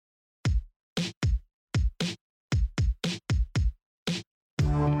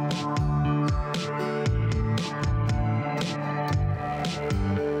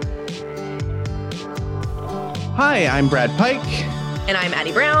Hi, I'm Brad Pike. And I'm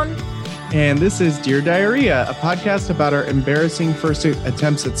Addie Brown. And this is Dear Diarrhea, a podcast about our embarrassing first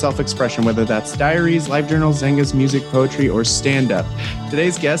attempts at self-expression, whether that's diaries, live journals, zengas, music, poetry, or stand-up.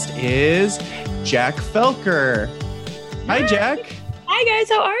 Today's guest is Jack Felker. Hi, Jack. Hi, guys.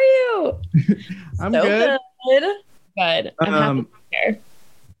 How are you? I'm so good. Good. I'm happy to be here.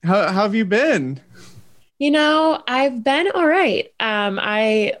 How have you been? You know, I've been all right.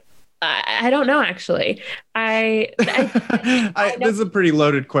 I don't know, actually. This is a pretty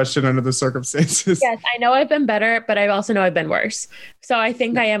loaded question under the circumstances. Yes, I know I've been better, but I also know I've been worse. So I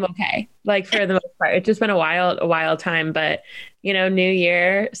think I am okay. Like for the most part, it's just been a wild time. But you know, new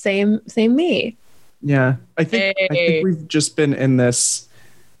year, same me. Yeah, I think we've just been in this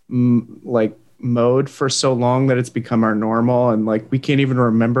mode for so long that it's become our normal, and like we can't even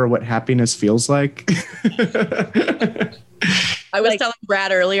remember what happiness feels like. I was telling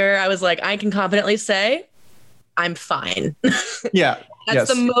Brad earlier, I was like, I can confidently say I'm fine. Yeah. That's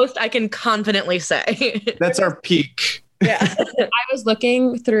the most I can confidently say. That's our peak. Yeah. I was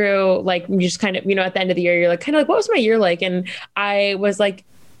looking through, like, you just kind of, you know, at the end of the year, you're like, kind of like, what was my year like? And I was like,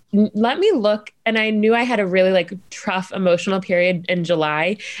 let me look. And I knew I had a really like tough emotional period in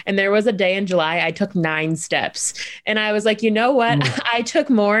July. And there was a day in July, I took 9 steps. And I was like, you know what? I took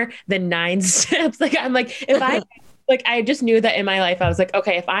more than 9 steps. Like, I'm like, if I... Like, I just knew that in my life, I was like,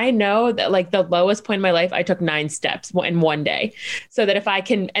 okay, if I know that like the lowest point in my life, I took 9 steps in one day, so that if I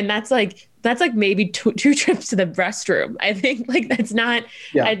can, and that's like maybe two trips to the restroom. I think like that's not,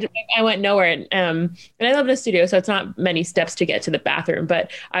 yeah. I went nowhere. And I live in a studio, so it's not many steps to get to the bathroom,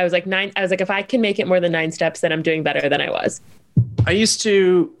 but I was like if I can make it more than 9 steps, then I'm doing better than I was.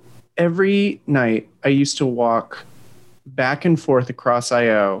 Every night I used to walk back and forth across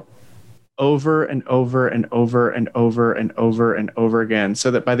IO over and over and over and over and over and over again,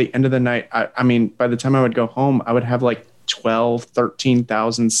 so that by the end of the night, I mean, by the time I would go home, I would have like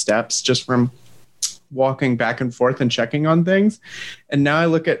 13,000 steps just from walking back and forth and checking on things. And now I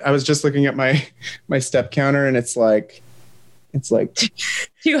was just looking at my step counter, and it's like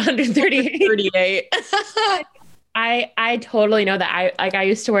 238. I totally know that. I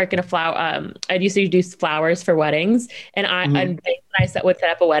used to work in a flower. I used to do flowers for weddings, and when I would set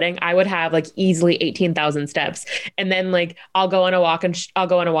up a wedding, I would have like easily 18,000 steps, and then like I'll go on a walk and I'll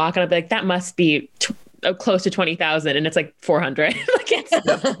be like, that must be close to 20,000, and it's like 400.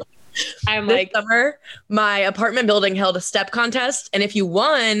 I'm this like, summer, my apartment building held a step contest, and if you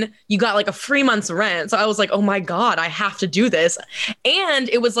won, you got like a free month's rent. So I was like, oh my God, I have to do this. And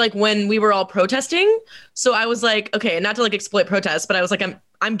it was like when we were all protesting. So I was like, okay, not to like exploit protests, but I was like,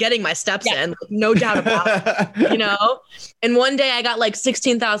 I'm getting my steps in, no doubt about it, you know? And one day I got like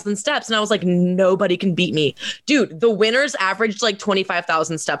 16,000 steps, and I was like, nobody can beat me. Dude, the winners averaged like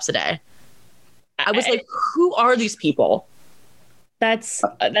 25,000 steps a day. I was like, who are these people? That's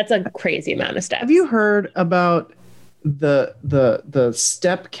a crazy amount of steps. Have you heard about the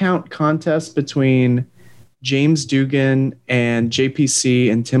step count contest between James Dugan and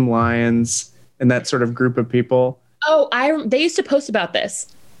JPC and Tim Lyons and that sort of group of people? Oh, they used to post about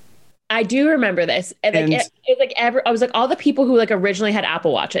this. I do remember this. And it was like I was like all the people who like originally had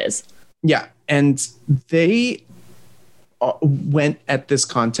Apple Watches. Yeah, and they went at this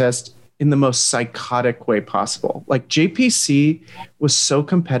contest in the most psychotic way possible. Like JPC was so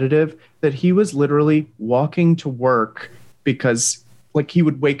competitive that he was literally walking to work because like he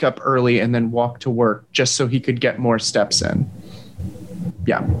would wake up early and then walk to work just so he could get more steps in.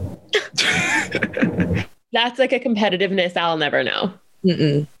 Yeah. That's like a competitiveness I'll never know.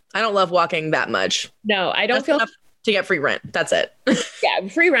 I don't love walking that much. No, I don't That's feel enough to get free rent. That's it. Yeah,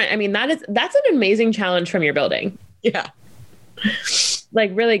 free rent. I mean, that's an amazing challenge from your building. Yeah. Like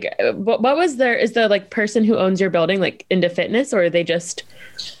really good. What was there? Is the like person who owns your building like into fitness, or they just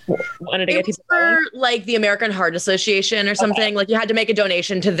wanted to get people for like the American Heart Association or something? Okay. Like you had to make a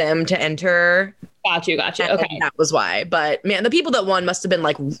donation to them to enter. Got you. Okay. That was why. But man, the people that won must have been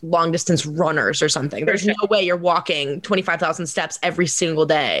like long distance runners or something. There's no way you're walking 25,000 steps every single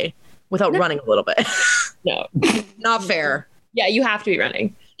day without running a little bit. No, not fair. Yeah, you have to be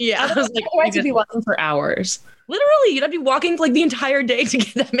running. Yeah. Otherwise you'd be walking for hours. Literally, you'd have to be walking for like the entire day to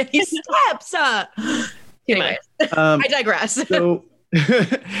get that many steps. Anyways, I digress. So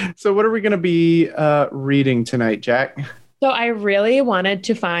what are we going to be reading tonight, Jack? So I really wanted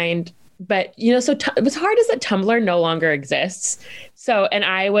to find, but you know, so it was hard is that Tumblr no longer exists. So, and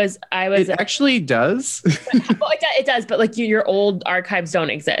I was. It actually does. Well, it does, but like your old archives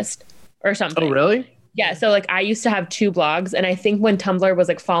don't exist or something. Oh, really? Yeah. So like I used to have 2 blogs, and I think when Tumblr was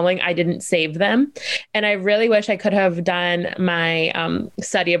like falling, I didn't save them. And I really wish I could have done my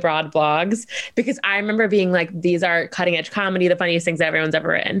study abroad blogs, because I remember being like, these are cutting edge comedy, the funniest things everyone's ever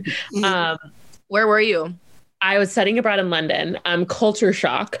written. Where were you? I was studying abroad in London, culture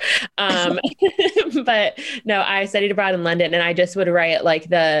shock. But no, I studied abroad in London, and I just would write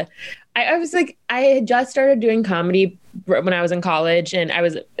like I was like, I had just started doing comedy when I was in college, and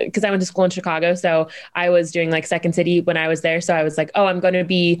because I went to school in Chicago. So I was doing like Second City when I was there. So I was like, oh, I want to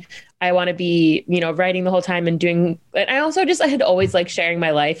be, writing the whole time and doing, and I had always like sharing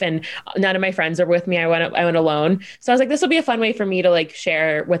my life, and none of my friends were with me. I went alone. So I was like, this will be a fun way for me to like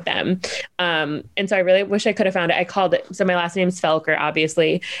share with them. And so I really wish I could have found it. I called it, so my last name is Felker,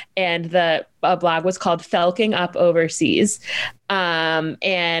 obviously. And the blog was called Felking Up Overseas.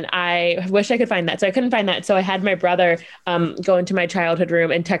 And I wish I could find that. So I couldn't find that. So I had my brother go into my childhood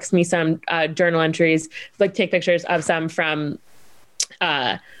room and text me some journal entries, like take pictures of some from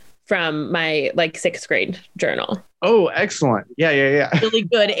my like 6th grade journal. Oh, excellent. Yeah. Really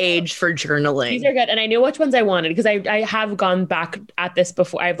good age for journaling. These are good. And I knew which ones I wanted, because I have gone back at this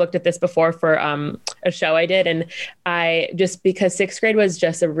before. I've looked at this before for a show I did. And because 6th grade was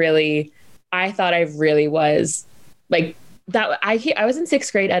just I thought I really was like that. I was in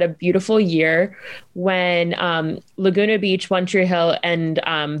 6th grade at a beautiful year when Laguna Beach, One Tree Hill, and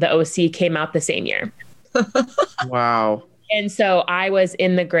the OC came out the same year. Wow. And so I was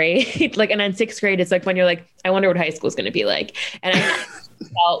in the grade, like, and then 6th grade, it's like when you're like, I wonder what high school is going to be like. And I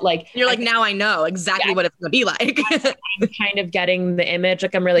felt like, you're like, now I know exactly what it's going to be like. I'm kind of getting the image,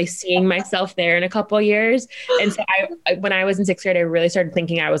 like I'm really seeing myself there in a couple of years. And so when I was in 6th grade, I really started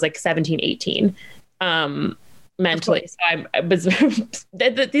thinking I was like 17, 18, mentally. So I was,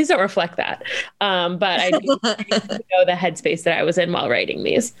 these don't reflect that. But I do know the headspace that I was in while writing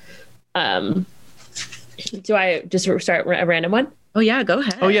these. Do I just start a random one? Oh yeah, go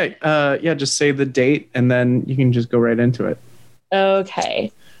ahead. Oh yeah. Just say the date, and then you can just go right into it.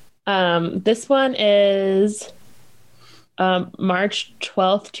 Okay. This one is March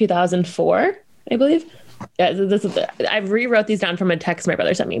 12th, 2004, I believe. Yeah, I rewrote these down from a text my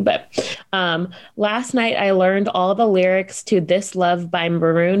brother sent me, but last night I learned all the lyrics to This Love by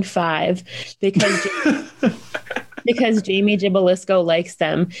Maroon 5 because Jamie Jibolisco likes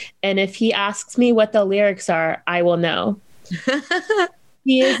them. And if he asks me what the lyrics are, I will know.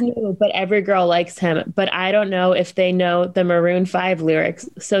 He is new, but every girl likes him. But I don't know if they know the Maroon 5 lyrics,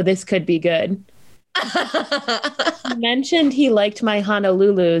 so this could be good. He mentioned he liked my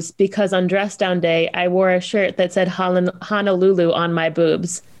Honolulus because on dress down day, I wore a shirt that said Honolulu on my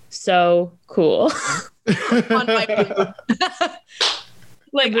boobs. So cool. On my boobs.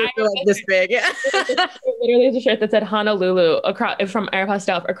 Like this big. Yeah. Literally is a shirt that said Honolulu from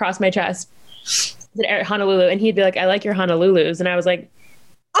Aeropostale across my chest. It said Honolulu, and he'd be like, I like your Honolulus. And I was like,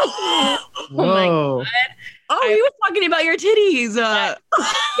 oh my God. Oh, he was talking about your titties.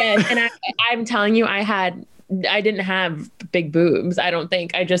 Yes, and I'm telling you, I didn't have big boobs. I don't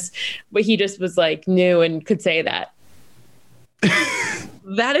think. But he just was like new and could say that.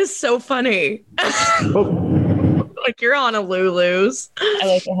 That is so funny. Like you're on a Lulu's. I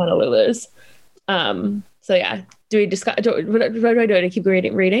like the Honolulus. So yeah, do we discuss? What do I do? Do I keep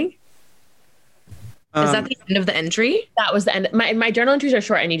reading? Is that the end of the entry? That was the end. My journal entries are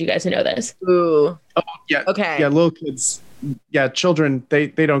short. I need you guys to know this. Ooh. Oh yeah. Okay. Yeah, little kids. Yeah, children. They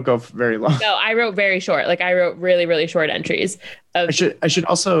don't go for very long. No, I wrote very short. Like I wrote really, really short entries. I should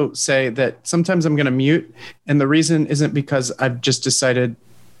also say that sometimes I'm going to mute, and the reason isn't because I've just decided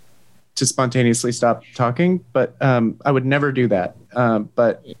to spontaneously stop talking, but I would never do that.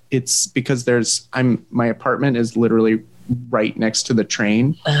 But it's because my apartment is literally right next to the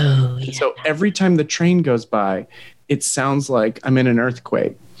train. Oh, yeah. So every time the train goes by, it sounds like I'm in an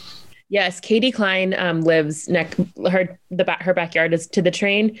earthquake. Yes, Katie Klein lives next. Her backyard is to the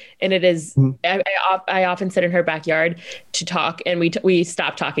train, and it is. Mm-hmm. I often sit in her backyard to talk, and we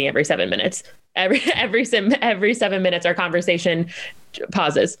stop talking every 7 minutes. Every 7 minutes, our conversation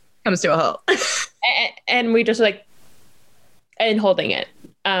pauses, comes to a halt, and we just like and holding it.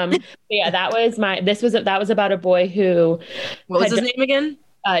 Yeah, that was about a boy who. What was his name again?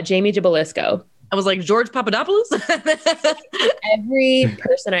 Jamie Jibolisco. I was like, George Papadopoulos? Every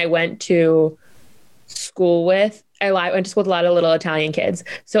person I went to school with, I went to school with a lot of little Italian kids.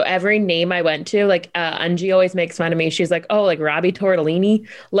 So every name I went to, like Angie always makes fun of me. She's like, oh, like Robbie Tortellini.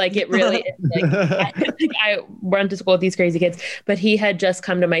 Like it really is like, I went to school with these crazy kids, but he had just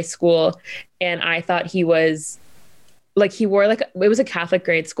come to my school and I thought he was like, he wore it was a Catholic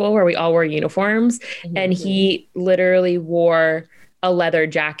grade school where we all wore uniforms. Mm-hmm. And he literally wore a leather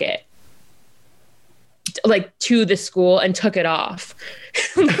jacket. like to the school and took it off.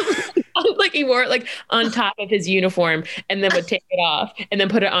 Like he wore it like on top of his uniform and then would take it off and then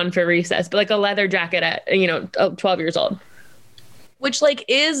put it on for recess, but like a leather jacket at 12 years old. Which like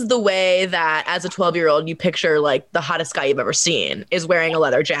is the way that as a 12-year-old you picture like the hottest guy you've ever seen is wearing a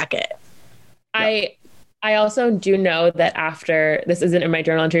leather jacket. I also do know that after, this isn't in my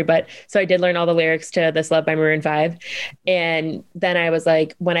journal entry, but so I did learn all the lyrics to This Love by Maroon 5. And then I was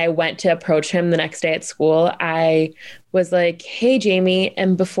like, when I went to approach him the next day at school, I was like, hey, Jamie.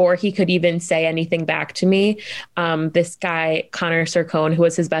 And before he could even say anything back to me, this guy, Connor Sircone, who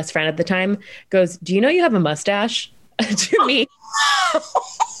was his best friend at the time, goes, do you know you have a mustache? To me.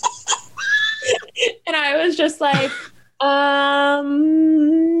 And I was just like,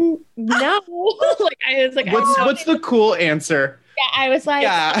 no. Like I was like, what's the cool answer? Yeah, I was like,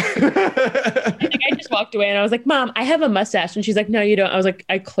 yeah. I think I just walked away and I was like, Mom, I have a mustache. And she's like, no, you don't. I was like,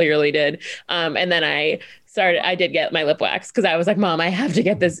 I clearly did. And then I did get my lip wax because I was like, Mom, I have to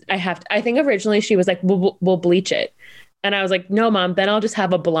get this. I think originally she was like, we'll bleach it. And I was like, no, Mom, then I'll just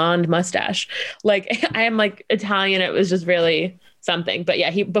have a blonde mustache. Like I am like Italian. It was just really something. But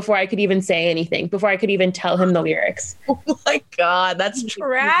yeah, before I could even say anything, before I could even tell him the lyrics. Oh my God, that's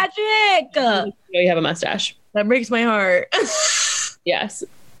tragic. You have a mustache. That breaks my heart. Yes.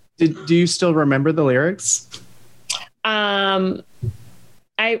 Do you still remember the lyrics? I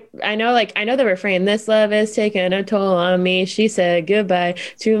know the refrain. This love is taking a toll on me. She said goodbye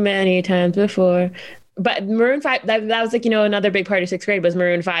too many times before. But Maroon 5, that was like, another big part of sixth grade was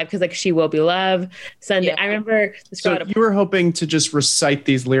Maroon 5 because like She Will Be Love, Sunday. Yeah. I remember. So you were hoping to just recite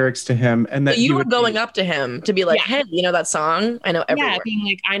these lyrics to him, and that you were going up to him to be like, hey, you know that song? I know every word. Being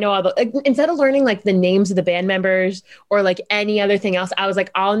like, I know all the instead of learning like the names of the band members or like any other thing else, I was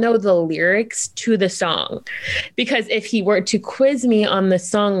like, I'll know the lyrics to the song, because if he were to quiz me on the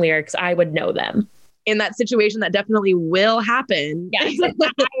song lyrics, I would know them. In that situation, that definitely will happen. Yeah,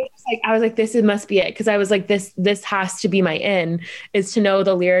 I was like, this must be it, because I was like, this has to be my in, is to know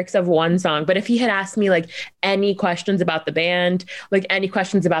the lyrics of one song. But if he had asked me like any questions about the band, like any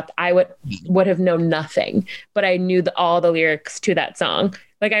questions about, I would have known nothing. But I knew all the lyrics to that song.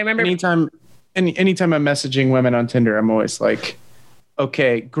 Like I remember anytime I'm messaging women on Tinder, I'm always like,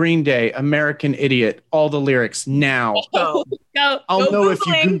 okay, Green Day, American Idiot, all the lyrics now. I'll know if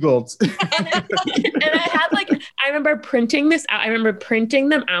you Googled. And I had I remember printing this out. I remember printing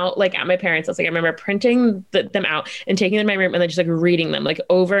them out like at my parents' house. Like I remember printing them out and taking them in my room and then just like reading them like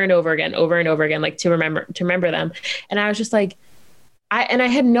over and over again, like to remember them. And I was just like, I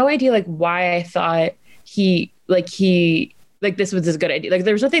had no idea like why I thought he this was a good idea. Like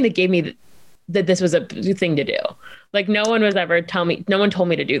there was nothing that gave me that this was a thing to do. Like no one told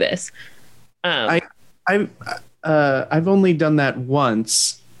me to do this. I've only done that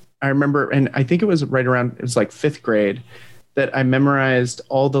once. I remember, and I think it was like fifth grade, that I memorized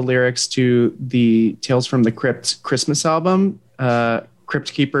all the lyrics to the Tales from the Crypt Christmas album,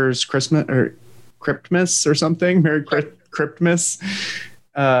 Crypt Keeper's Christmas or Cryptmas or something, Merry Cryptmas.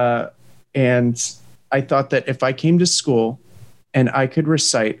 And I thought that if I came to school and I could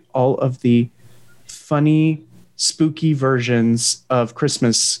recite all of the funny, spooky versions of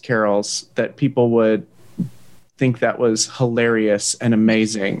Christmas carols, that people would think that was hilarious and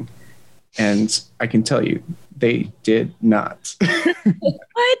amazing. And I can tell you, they did not.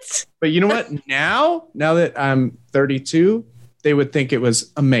 What? But you know what? Now that I'm 32, they would think it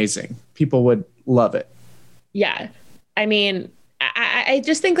was amazing. People would love it. Yeah. I mean, I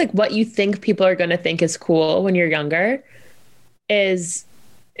just think like what you think people are going to think is cool when you're younger is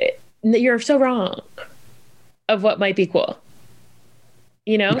you're so wrong of what might be cool.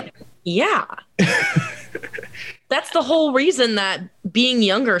 Yeah. That's the whole reason that being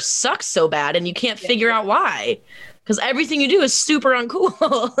younger sucks so bad and you can't figure out why. Because everything you do is super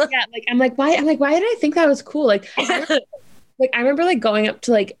uncool. Yeah, I'm like, why did I think that was cool? Like I remember like going up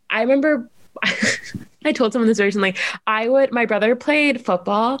to like, I remember I told someone this recently. My brother played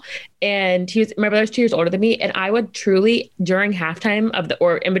football, and my brother's 2 years older than me. And I would truly, during halftime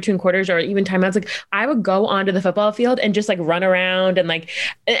or in between quarters or even timeouts, like I would go onto the football field and just like run around and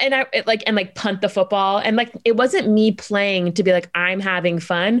punt the football. And like, it wasn't me playing to be like, I'm having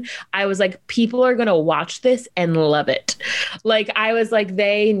fun. I was like, people are going to watch this and love it. Like, I was like,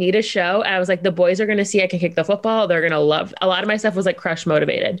 they need a show. And I was like, the boys are going to see I can kick the football. They're going to love. A lot of my stuff was like crush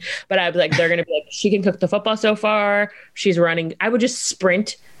motivated, but I was like, they're going to be like, she can cook the football so far. She's running. I would just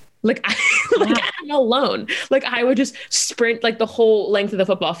sprint. I'm alone. Like I would just sprint like the whole length of the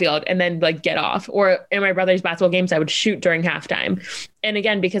football field and then like get off. Or in my brother's basketball games, I would shoot during halftime. And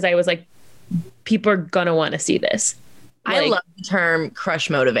again, because I was like, people are gonna want to see this. I love the term crush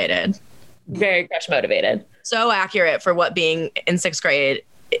motivated. Very crush motivated. So accurate for what being in 6th grade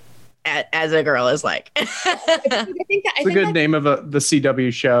as a girl is like. I think It's a good name of the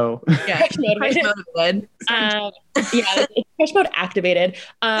CW show. Yeah, Crush motivated. motivated. Yeah, it's crush mode activated.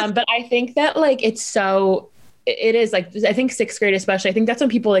 But I think that like it is like, I think 6th grade especially, I think that's when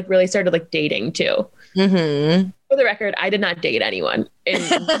people like really started like dating too. Mm-hmm. For the record, I did not date anyone.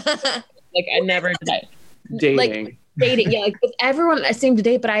 Like I never did. Dating. Like, dating, yeah, like with everyone I seemed to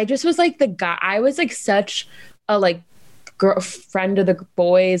date, but I just was like the guy. I was like such a like girlfriend of the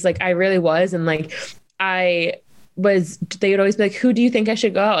boys, like I really was, and like I was. They would always be like, "Who do you think I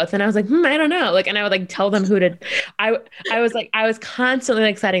should go out with?" And I was like, I don't know. Like, and I would like tell them who to. I was constantly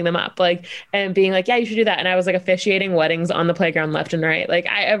like setting them up, like and being like, "Yeah, you should do that." And I was like officiating weddings on the playground left and right. Like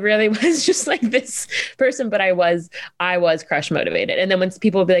I really was just like this person, but I was crush motivated. And then when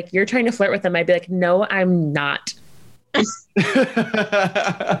people would be like, "You're trying to flirt with them," I'd be like, "No, I'm not." Even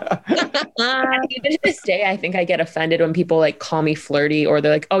to this day, I think I get offended when people like call me flirty, or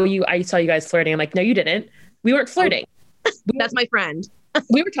they're like, "Oh, I saw you guys flirting." I'm like, "No, you didn't. We weren't flirting. That's my friend.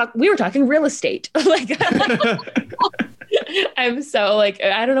 We were talking real estate." Like, I'm so like,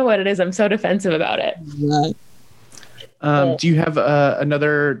 I don't know what it is. I'm so defensive about it. Do you have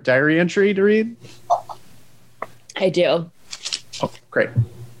another diary entry to read? I do. Oh, great.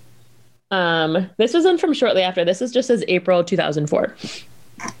 This wasn't from shortly after. This is just as April 2004.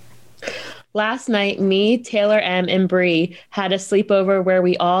 Last night, me, Taylor M, and Bree had a sleepover where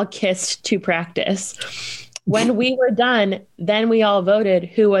we all kissed to practice. When we were done, then we all voted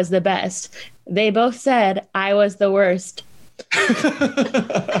who was the best. They both said I was the worst.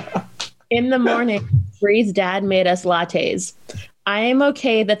 In the morning, Bree's dad made us lattes. I am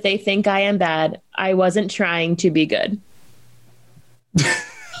okay that they think I am bad. I wasn't trying to be good.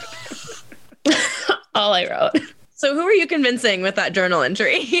 All I wrote. So who are you convincing with that journal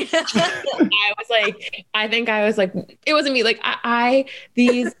entry? I think I was like, it wasn't me. Like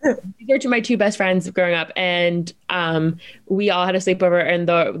these are my two best friends growing up, and we all had a sleepover. And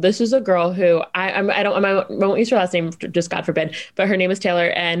this was a girl who I won't use her last name, just God forbid, but her name is Taylor,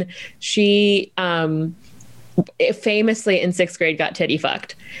 and she famously in 6th grade got titty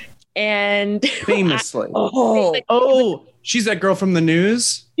fucked. And famously, she's that girl from the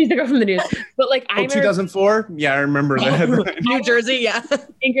news. She's the girl from the news. But like, 2004. Yeah, I remember that. New Jersey. Yeah.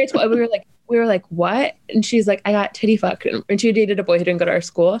 In grade school, we were like, what? And she's like, I got titty fucked. And she dated a boy who didn't go to our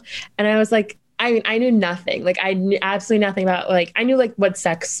school. And I was like, I knew nothing. Like I knew absolutely nothing about, like, I knew like what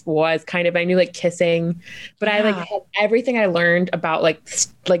sex was kind of, I knew like kissing, but I like had everything I learned about like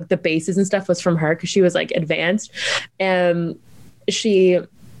the bases and stuff was from her, because she was like advanced. And she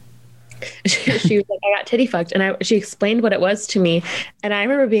was like, I got titty fucked. And she explained what it was to me. And I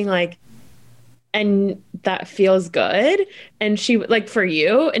remember being like, and that feels good. And she like, for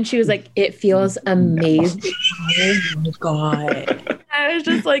you. And she was like, it feels amazing. Oh my God. I was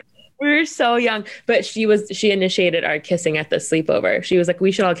just like, we were so young, but she initiated our kissing at the sleepover. She was like,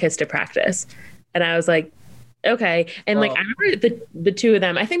 we should all kiss to practice. And I was like, okay. And like, I remember the two of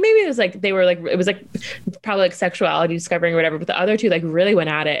them, I think maybe it was like, they were like, it was like probably like sexuality discovering or whatever, but the other two like really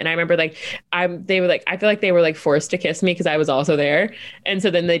went at it. And I remember like, they were like, I feel like they were like forced to kiss me because I was also there. And so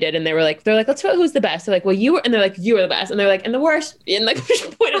then they did, and they're like, let's vote who's the best. They're like, well, you were, and they're like, you were the best. And they're like, and the worst. And like,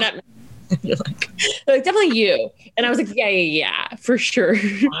 pointed at me. They're like, definitely you. And I was like, yeah, for sure.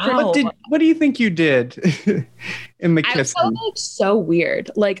 Wow. What do you think you did in the kissing? I felt like so weird.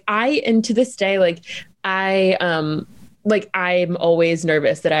 Like and to this day, like I'm always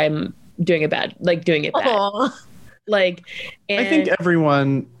nervous that I'm doing it bad. Aww. Like, and I think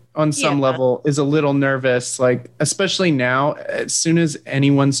everyone on some level is a little nervous, like, especially now, as soon as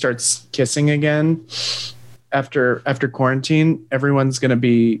anyone starts kissing again, after quarantine, everyone's going to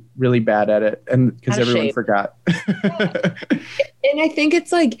be really bad at it, and because everyone forgot. And I think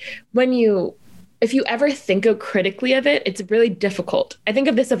it's like if you ever think critically of it, it's really difficult. I think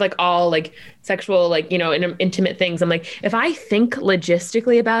of this of like all like sexual, like, intimate things. I'm like, if I think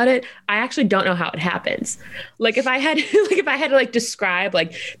logistically about it, I actually don't know how it happens. Like if I had to like describe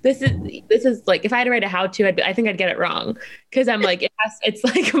like, this is like, if I had to write a how-to, I think I'd get it wrong. Cause I'm like, it's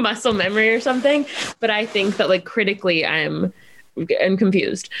like a muscle memory or something. But I think that like critically I'm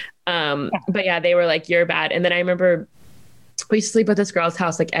confused. But yeah, they were like, you're bad. And then I remember we used to sleep at this girl's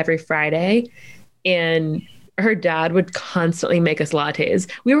house like every Friday, and her dad would constantly make us lattes.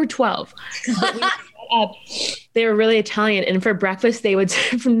 We were 12. They were really Italian. And for breakfast,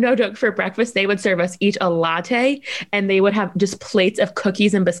 no joke, for breakfast, they would serve us each a latte, and they would have just plates of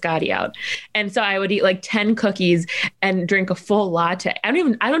cookies and biscotti out. And so I would eat like 10 cookies and drink a full latte. I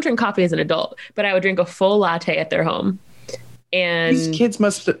don't drink coffee as an adult, but I would drink a full latte at their home. And These kids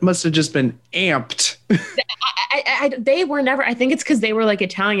must have just been amped. they were never, I think it's because they were like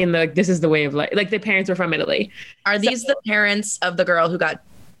Italian. Like, this is the way of life. Like the parents were from Italy. Are these the parents of the girl who got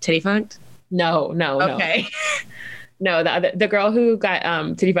titty fucked? No. Okay. No, the girl who got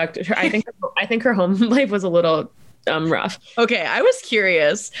titty fucked, I think her home life was a little rough. Okay, I was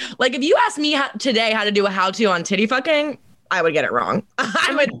curious. Like, if you asked me today how to do a how-to on titty fucking, I would get it wrong.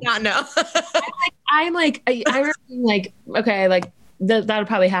 I would not know. I remember being like, okay, like that'll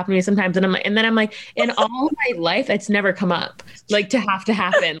probably happen to me sometimes, and I'm like, in all of my life, it's never come up like to have to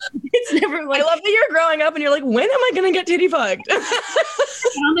happen. It's never like. I love that you're growing up and you're like, when am I gonna get titty fucked?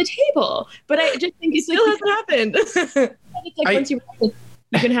 On the table, but I just think it still hasn't happened. It's like once you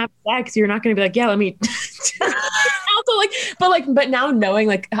can have sex, you're not gonna be like, yeah, let me. Also, but now knowing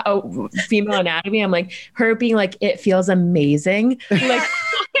like how female anatomy, I'm like her being like, it feels amazing. Like,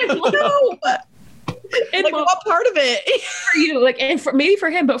 no. And like, what part of it for you? Like, and maybe for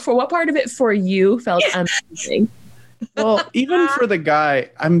him, but for what part of it for you felt amazing? Well, even for the guy,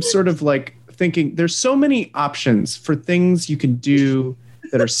 I'm sort of like thinking there's so many options for things you can do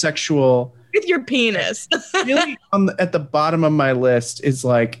that are sexual with your penis. Really, at the bottom of my list is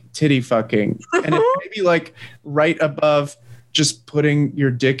like titty fucking, and it's maybe like right above just putting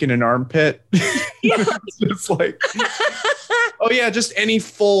your dick in an armpit. It's just like, oh yeah, just any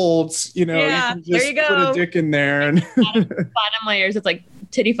folds, you can just put a dick in there. And bottom layers, it's like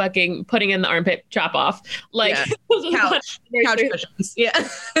titty fucking, putting in the armpit, chop off, like couch cushions. Yeah.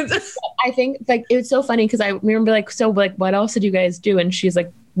 I think like it was so funny because I remember like, so like, what else did you guys do? And she's like,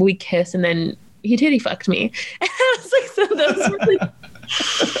 we kissed and then he titty fucked me. And I was like, so those were like.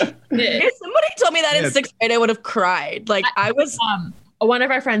 If somebody told me that in 6th grade, I would have cried. Like I was. One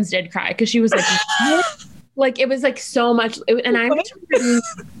of our friends did cry because she was like, what? Like it was like so much, and I remember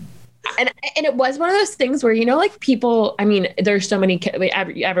and it was one of those things where like people. I mean, there's so many.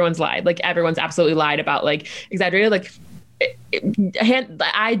 Everyone's lied. Like everyone's absolutely lied about like exaggerated. Like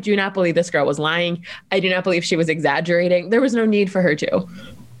I do not believe this girl was lying. I do not believe she was exaggerating. There was no need for her to.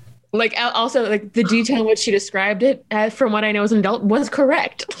 Like also like the detail in which she described it from what I know as an adult was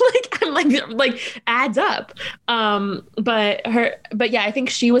correct. Like I'm like adds up. But yeah, I think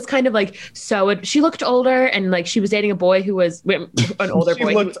she was kind of like, she looked older and like she was dating a boy who was an older boy.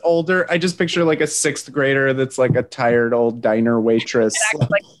 She looked older. I just picture like a 6th grader that's like a tired old diner waitress.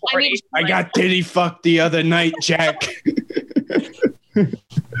 Like, I got titty fucked the other night, Jack.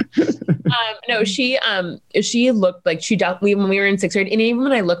 No, she looked like she definitely, when we were in 6th grade, and even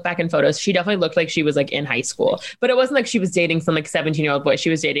when I look back in photos, she definitely looked like she was like in high school, but it wasn't like she was dating some like 17-year-old boy. She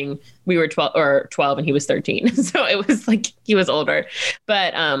was dating, we were 12 and he was 13. So it was like, he was older,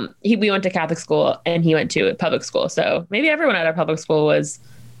 but we went to Catholic school and he went to public school. So maybe everyone at our public school was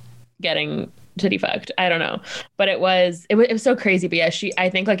getting titty fucked. I don't know, but it was so crazy. But yeah, I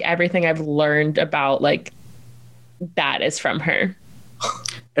think like everything I've learned about like that is from her.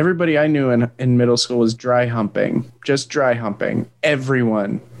 Everybody I knew in middle school was dry humping, just dry humping.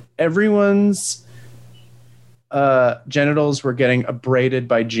 Everyone's genitals were getting abraded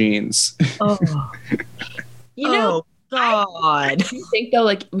by jeans. Oh, God. I think though,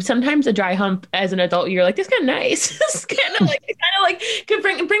 like sometimes a dry hump as an adult, you're like, this kind of nice. It's kind of like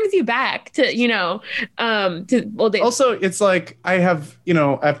it brings you back to Also, it's like I have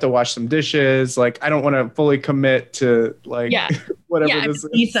to wash some dishes. Like I don't want to fully commit to like whatever this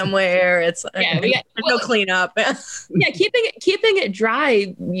is. Somewhere it's there's no cleanup. Keeping it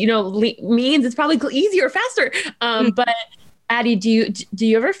dry, means it's probably easier, faster. But Addie, do you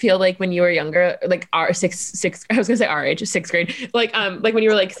ever feel like when you were younger, like our sixth, I was gonna say our age, 6th grade, like when you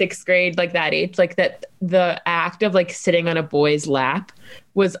were like 6th grade, like that age, like that the act of like sitting on a boy's lap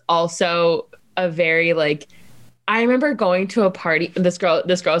was also a very like, I remember going to a party in this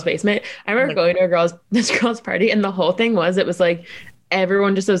girl's basement. I remember going to this girl's party, and the whole thing was, it was like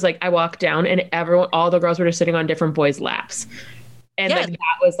everyone just was like, I walked down and all the girls were just sitting on different boys' laps, and like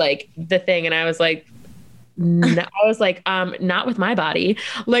that was like the thing, and I was like. No, I was like, not with my body.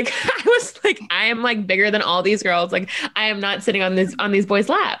 Like I was like, I am like bigger than all these girls. Like I am not sitting on these boys'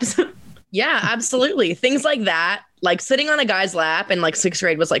 laps. Yeah, absolutely. Things like that, like sitting on a guy's lap in like 6th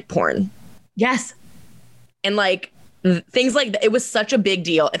grade was like porn. Yes. And like things like it was such a big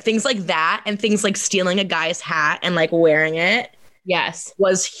deal. Things like that and things like stealing a guy's hat and like wearing it. Yes.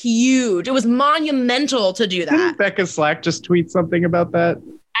 Was huge. It was monumental to do that. Didn't Becca Slack just tweet something about that?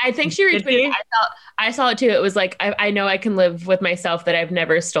 I think she retweeted it. I saw it too. It was like, I know I can live with myself that I've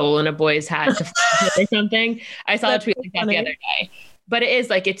never stolen a boy's hat to or something. I saw a tweet like that the other day. But it is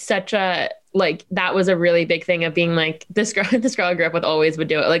like, it's such a, like that was a really big thing of being like this girl I grew up with always would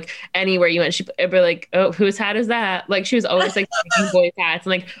do it. Like anywhere you went, she'd be like, oh, whose hat is that? Like she was always like taking boys' hats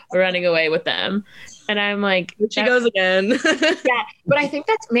and like running away with them. And I'm like, she goes again. Yeah. But I think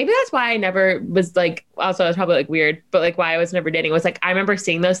that's why I never was like, also I was probably like weird, but like why I was never dating was like, I remember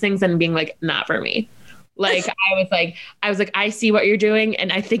seeing those things and being like, not for me. Like I was like, I see what you're doing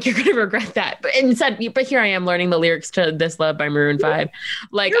and I think you're going to regret that. But instead, but here I am learning the lyrics to This Love by Maroon 5.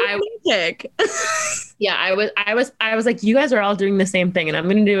 Like yeah, I was like, you guys are all doing the same thing and I'm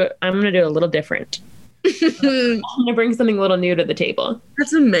going to do it a little different. I'm going to bring something a little new to the table.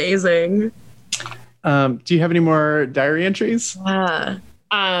 That's amazing. Do you have any more diary entries? Yeah.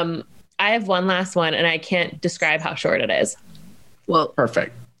 I have one last one and I can't describe how short it is. Well,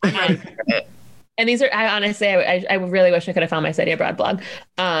 perfect. And these are, I honestly, I really wish I could have found my Study Abroad blog.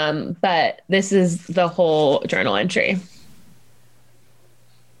 But this is the whole journal entry.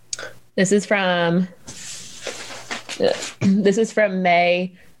 This is from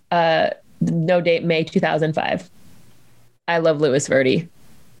May, no date, May 2005. I love Louis Verdi.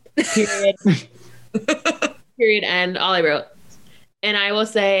 Period. Period. And all I wrote. And I will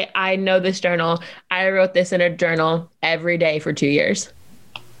say, I know this journal. I wrote this in a journal every day for 2 years.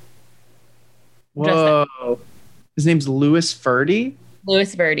 Whoa. His name's Louis Verdi?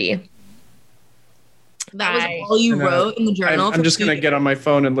 Louis Verdi. That was all you wrote in the journal? I'm just going to get on my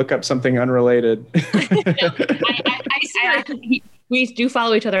phone and look up something unrelated. We do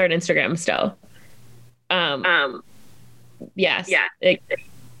follow each other on Instagram still. Yes. Yeah.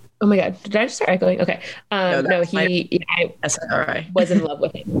 Oh my God. Did I just start echoing? Okay. I was in love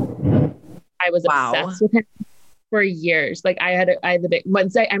with him. I was obsessed with him for years. Like I had the big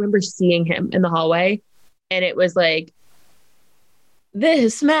once I remember seeing him in the hallway and it was like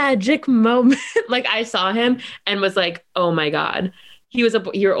this magic moment. Like I saw him and was like, oh my God, he was a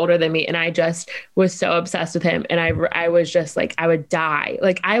year older than me. And I just was so obsessed with him. And I was just like, I would die.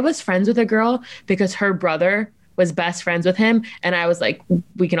 Like I was friends with a girl because her brother was best friends with him. And I was like,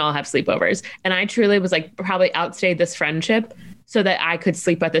 we can all have sleepovers. And I truly was like, probably outstayed this friendship so that I could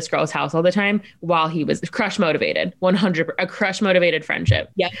sleep at this girl's house all the time while he was crush motivated, 100, a crush motivated friendship.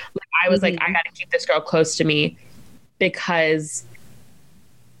 Yeah. Like, I was like, I got to keep this girl close to me because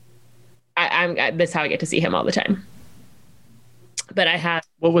this is how I get to see him all the time. But I had,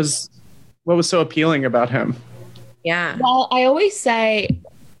 what was so appealing about him? Yeah. Well, I always say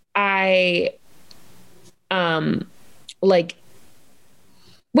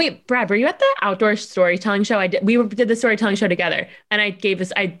wait, Brad, were you at the outdoor storytelling show? We did the storytelling show together. And I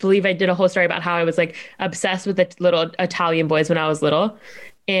believe I did a whole story about how I was like obsessed with the little Italian boys when I was little.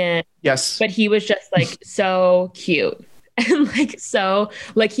 And yes, but he was just like so cute. And like, so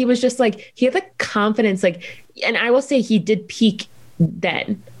like, he was just like, he had the confidence, like, and I will say he did peak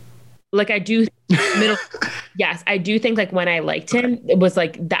then. Like I do yes, I do think like when I liked him, it was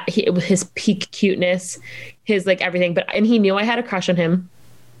like that it was his peak cuteness, his like everything. And he knew I had a crush on him,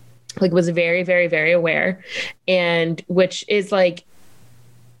 like was very, very, very aware. And which is like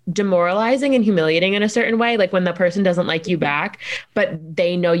demoralizing and humiliating in a certain way. Like when the person doesn't like you back, but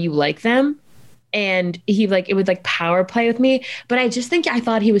they know you like them. And he like, it would like power play with me. But I just think I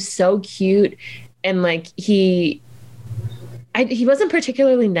thought he was so cute. And like, he wasn't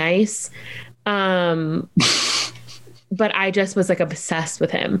particularly nice. But I just was like obsessed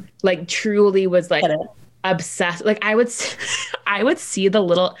with him. Like truly was like obsessed. Like I would see the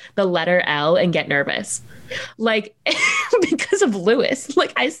letter L and get nervous. Like because of Louis.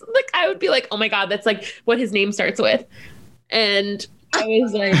 Like I would be like, oh my God, that's like what his name starts with. And I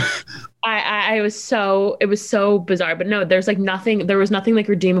was like, it was so bizarre, but no, there was nothing like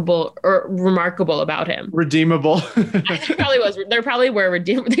redeemable or remarkable about him. Redeemable. There probably were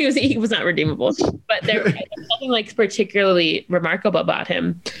redeemable. He was not redeemable, but there was nothing like particularly remarkable about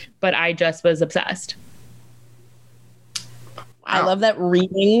him, but I just was obsessed. I love that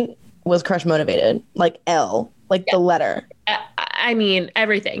reading was crush motivated, like L, like the letter. I mean,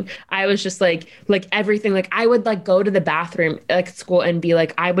 everything. I was just like everything. Like I would like go to the bathroom like at school and be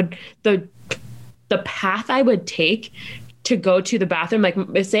like, the path I would take to go to the bathroom, like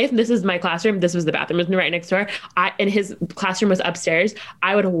say if this is my classroom, this was the bathroom, it was right next door. And his classroom was upstairs.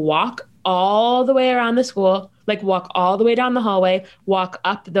 I would walk all the way around the school, like walk all the way down the hallway, walk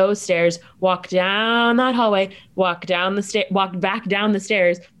up those stairs, walk down that hallway, walk back down the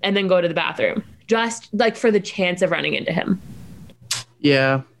stairs, and then go to the bathroom. Just like for the chance of running into him.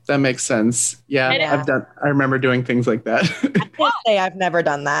 Yeah, that makes sense. Yeah, I remember doing things like that. I can't say I've never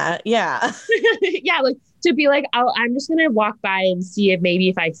done that. Yeah. Yeah, like to be like, I'm just gonna walk by and see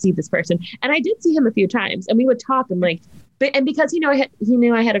if I see this person. And I did see him a few times, and we would talk and like, and because he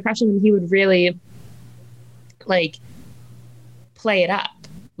knew I had a crush on him, he would really like play it up.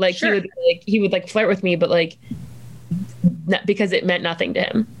 Like Sure. he would like flirt with me, but like because it meant nothing to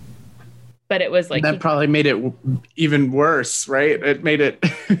him. But it was like that probably made it even worse, right? It made it.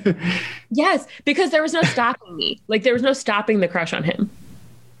 yes, because there was no stopping me. Like there was no stopping the crush on him.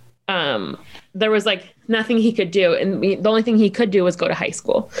 There was like nothing he could do, and the only thing he could do was go to high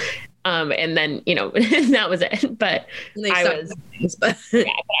school. And then that was it. But I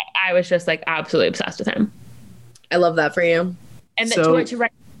was just like absolutely obsessed with him. I love that for you. And to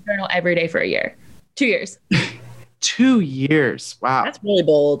write a journal every day for a year, 2 years. 2 years. Wow. That's really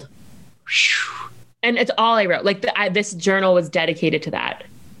bold. And it's all I wrote. Like this journal was dedicated to that.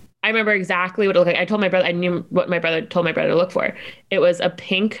 I remember exactly what it looked like. I told my brother, I knew what my brother told my brother to look for. It was a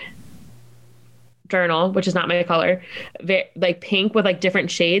pink journal, which is not my color, like pink with like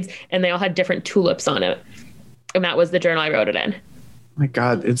different shades, and they all had different tulips on it. And that was the journal I wrote it in. My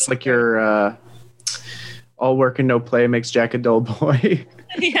God, it's like your all work and no play makes Jack a dull boy.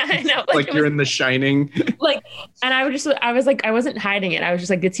 Yeah, I know. Like you're in The Shining. Like, and I was like, I wasn't hiding it. I was just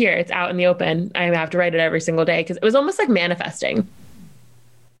like, it's here. It's out in the open. I have to write it every single day because it was almost like manifesting.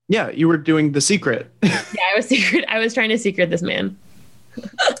 Yeah, you were doing The Secret. Yeah, I was trying to secret this man.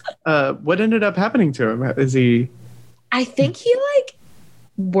 What ended up happening to him? Is he? I think he like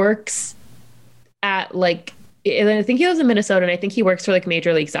works at like, I think he lives in Minnesota, and I think he works for like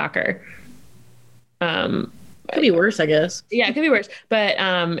Major League Soccer. Could be worse, I guess. Yeah, it could be worse. But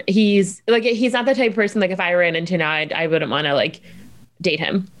he's not the type of person, like if I ran into now, I wouldn't want to like date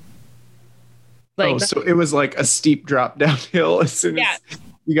him. Like, so it was like a steep drop downhill as soon as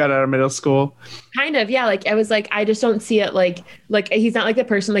you got out of middle school. Kind of, yeah. Like I was like, I just don't see it like he's not like the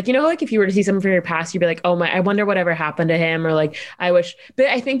person, like, like if you were to see someone from your past, you'd be like, oh my, I wonder whatever happened to him, or like I wish. But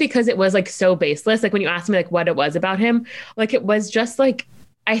I think because it was like so baseless, like when you asked me like what it was about him, like it was just like,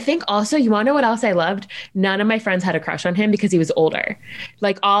 I think also, you want to know what else I loved? None of my friends had a crush on him because he was older.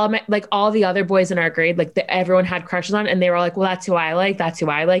 Like all the other boys in our grade, like everyone had crushes on, and they were like, well, that's who I like. That's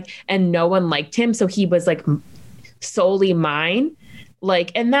who I like. And no one liked him. So he was like solely mine.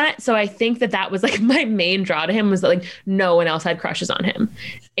 Like, and that, so I think that was like my main draw to him, was that like no one else had crushes on him.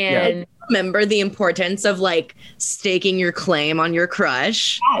 And remember the importance of like staking your claim on your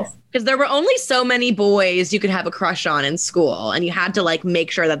crush. Yes. Because there were only so many boys you could have a crush on in school, and you had to like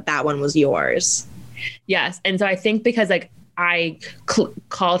make sure that one was yours. Yes. And so I think because like I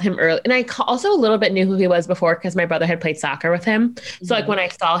called him early, and I also a little bit knew who he was before because my brother had played soccer with him. So like when I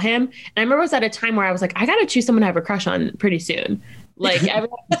saw him, and I remember it was at a time where I was like, I got to choose someone to have a crush on pretty soon. Like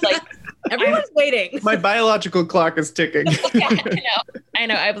everyone's waiting. My biological clock is ticking. Yeah, I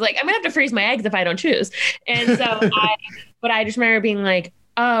know. I was like, I'm gonna have to freeze my eggs if I don't choose. And so I just remember being like,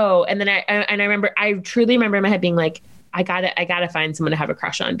 oh, and then I truly remember in my head being like, I gotta find someone to have a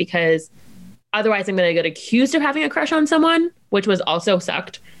crush on, because otherwise I'm gonna get accused of having a crush on someone, which was also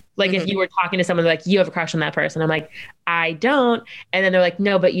sucked. Like if you were talking to someone like, you have a crush on that person, I'm like, I don't. And then they're like,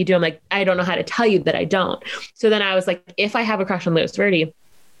 no, but you do. I'm like, I don't know how to tell you that I don't. So then I was like, if I have a crush on Louis Verdi,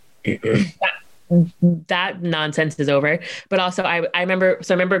 that nonsense is over. But also I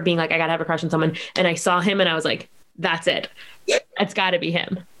remember being like, I gotta have a crush on someone, and I saw him and I was like, that's it. It's gotta be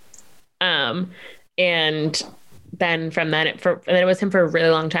him. And then from then and then it was him for a really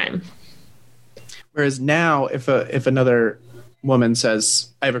long time. Whereas now if another woman says,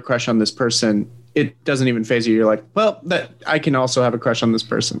 I have a crush on this person, it doesn't even faze you. You're like, well, that I can also have a crush on this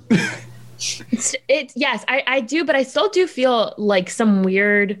person. Yes, I do, but I still do feel like some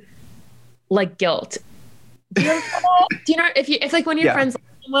weird like guilt. Do you know if like when you're friends with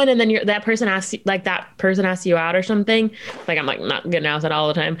someone and then that person asks you out or something, like I'm like not getting out that all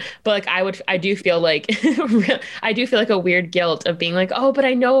the time, but like I do feel like a weird guilt of being like, oh, but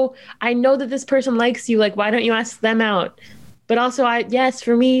I know that this person likes you, like why don't you ask them out? But also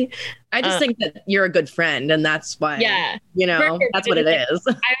for me, I just think that you're a good friend, and that's why, that's what it is.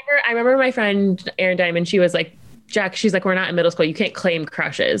 I remember my friend Erin Diamond, she was like, Jack, she's like, we're not in middle school. You can't claim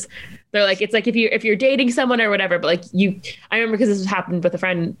crushes. They're like, it's like if you're dating someone or whatever, but like I remember because this happened with a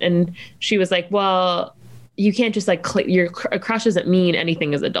friend, and she was like, well, you can't just like your crush doesn't mean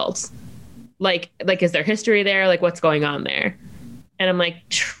anything as adults. Like, is there history there? Like what's going on there? And I'm like,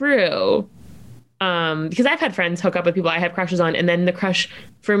 true. Because I've had friends hook up with people I have crushes on, and then the crush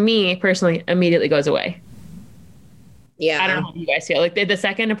for me personally immediately goes away. Yeah. I don't know how you guys feel. Like the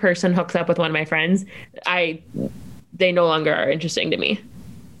second a person hooks up with one of my friends, they no longer are interesting to me.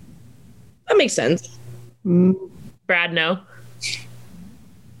 That makes sense. Brad, no?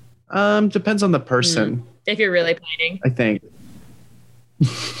 Depends on the person. if you're really planning. I think.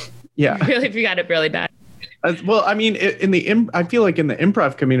 Yeah. Really, if you got it really bad. Well, I mean, I feel like in the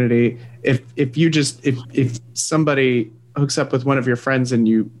improv community, if somebody hooks up with one of your friends and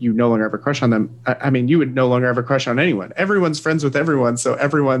you no longer have a crush on them, I mean, you would no longer have a crush on anyone. Everyone's friends with everyone, so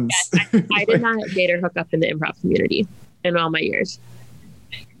everyone's. Yes, I did not date or hook up in the improv community in all my years.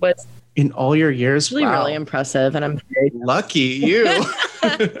 In all your years, Really, wow. really impressive, and I'm very Lucky you.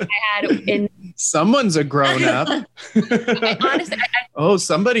 I had Someone's a grown up. honestly,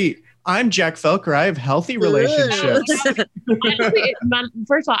 I'm Jack Felker. I have healthy relationships. honestly,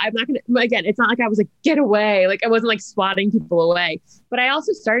 first of all, I'm not gonna. Again, it's not like I was like get away. Like I wasn't like swatting people away. But I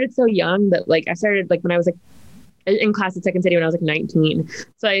also started so young that like I started like when I was like in class at Second City when I was like 19.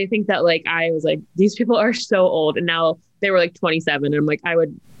 So I think that like I was like these people are so old, and now they were like 27, and I'm like I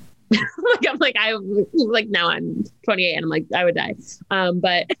would. Now I'm 28 and I'm like, I would die.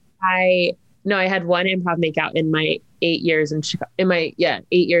 But I had one improv makeout in my 8 years in Chicago, 8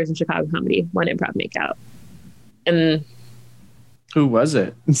 years in Chicago comedy, one improv makeout. And who was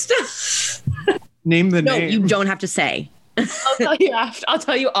it? Name the name. No, you don't have to say. I'll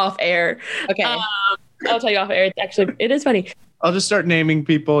tell you off air. Okay. I'll tell you off air. It is funny. I'll just start naming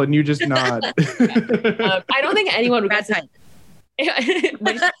people and you just nod. I don't think anyone would Brad Pike. It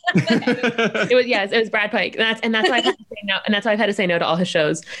was Brad Pike, and that's why I've had to say no, and that's why I've had to say no to all his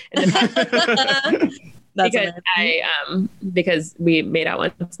shows in the past. Because we made out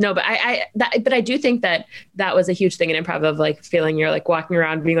once. No, but I do think that was a huge thing in improv of like feeling you're like walking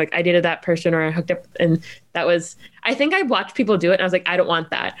around being like I dated that person or I hooked up, and that was I think I watched people do it and I was like I don't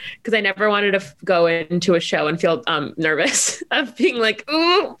want that because I never wanted to go into a show and feel nervous of being like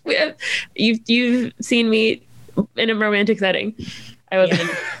ooh you've seen me in a romantic setting. I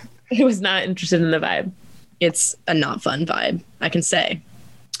was not interested in the vibe. It's a not fun vibe, I can say.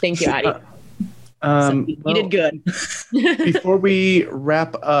 Thank you, Addie. You did good. Before we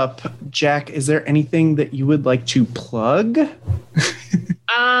wrap up, Jack, is there anything that you would like to plug?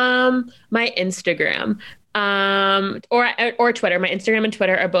 My Instagram. Or Twitter. My Instagram and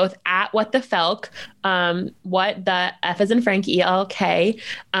Twitter are both at What the Felk. What the F is in Frank, ELK.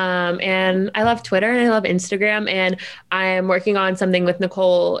 And I love Twitter and I love Instagram, and I'm working on something with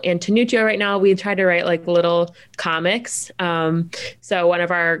Nicole Antonuccio right now. We try to write like little comics. So one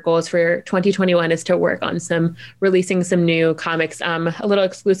of our goals for 2021 is to work on releasing some new comics, a little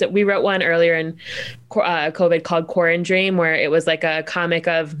exclusive. We wrote one earlier in COVID called Quarantine Dream, where it was like a comic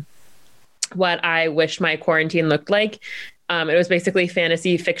of what I wish my quarantine looked like. It was basically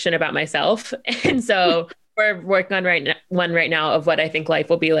fantasy fiction about myself. And so we're working on one right now of what I think life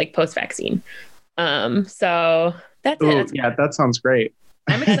will be like post-vaccine. So that's it. Yeah, that sounds great.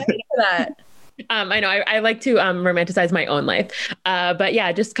 I'm excited for that. I know I like to romanticize my own life. But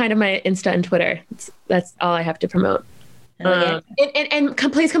yeah, just kind of my Insta and Twitter. That's all I have to promote. And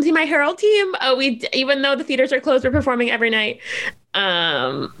please come see my Herald team. Even though the theaters are closed, we're performing every night.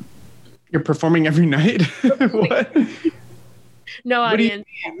 You're performing every night? What? No What audience.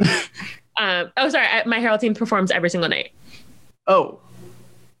 Sorry. My Herald team performs every single night. Oh,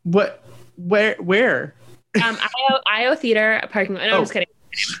 what? Where? IO Theater parking lot. No, I'm just kidding.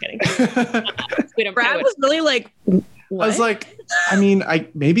 Brad was really like, what? I was like, I mean,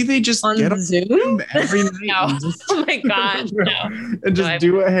 maybe they just on get Zoom every night. No. Oh my God. No. And just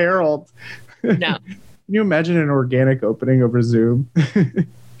do a Herald. No. Can you imagine an organic opening over Zoom?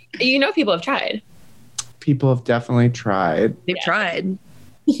 People have tried. People have definitely tried. They've tried.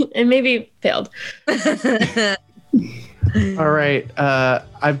 And maybe failed. All right.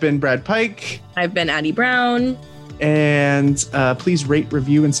 I've been Brad Pike. I've been Addie Brown. And please rate,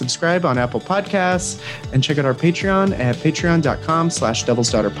 review, and subscribe on Apple Podcasts. And check out our Patreon at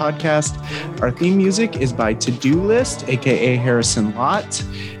patreon.com/Devil's Daughter Podcast. Our theme music is by To Do List, aka Harrison Lott.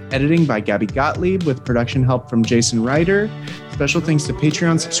 Editing by Gabby Gottlieb with production help from Jason Ryder. Special thanks to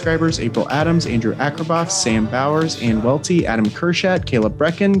Patreon subscribers April Adams, Andrew Akraboff, Sam Bowers, Ann Welty, Adam Kershat, Caleb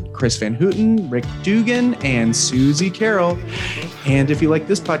Brecken, Chris Van Houten, Rick Dugan, and Susie Carroll. And if you like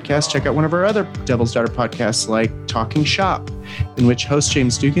this podcast, check out one of our other Devil's Daughter podcasts like Talking Shop, in which hosts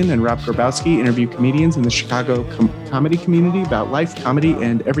James Dugan and Rob Grabowski interview comedians in the Chicago comedy community about life, comedy,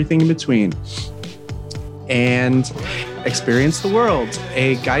 and everything in between. And Experience the World,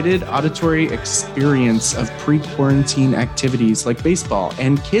 a guided auditory experience of pre-quarantine activities like baseball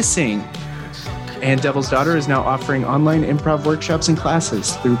and kissing. And Devil's Daughter is now offering online improv workshops and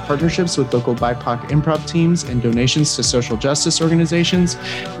classes through partnerships with local BIPOC improv teams and donations to social justice organizations.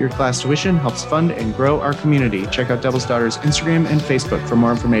 Your class tuition helps fund and grow our community. Check out Devil's Daughter's Instagram and Facebook for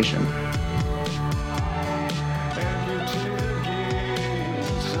more information.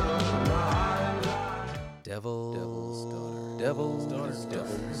 Devil's Daughter.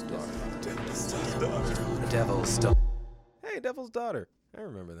 Devil's Daughter. Hey, Devil's Daughter. I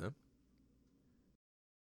remember them.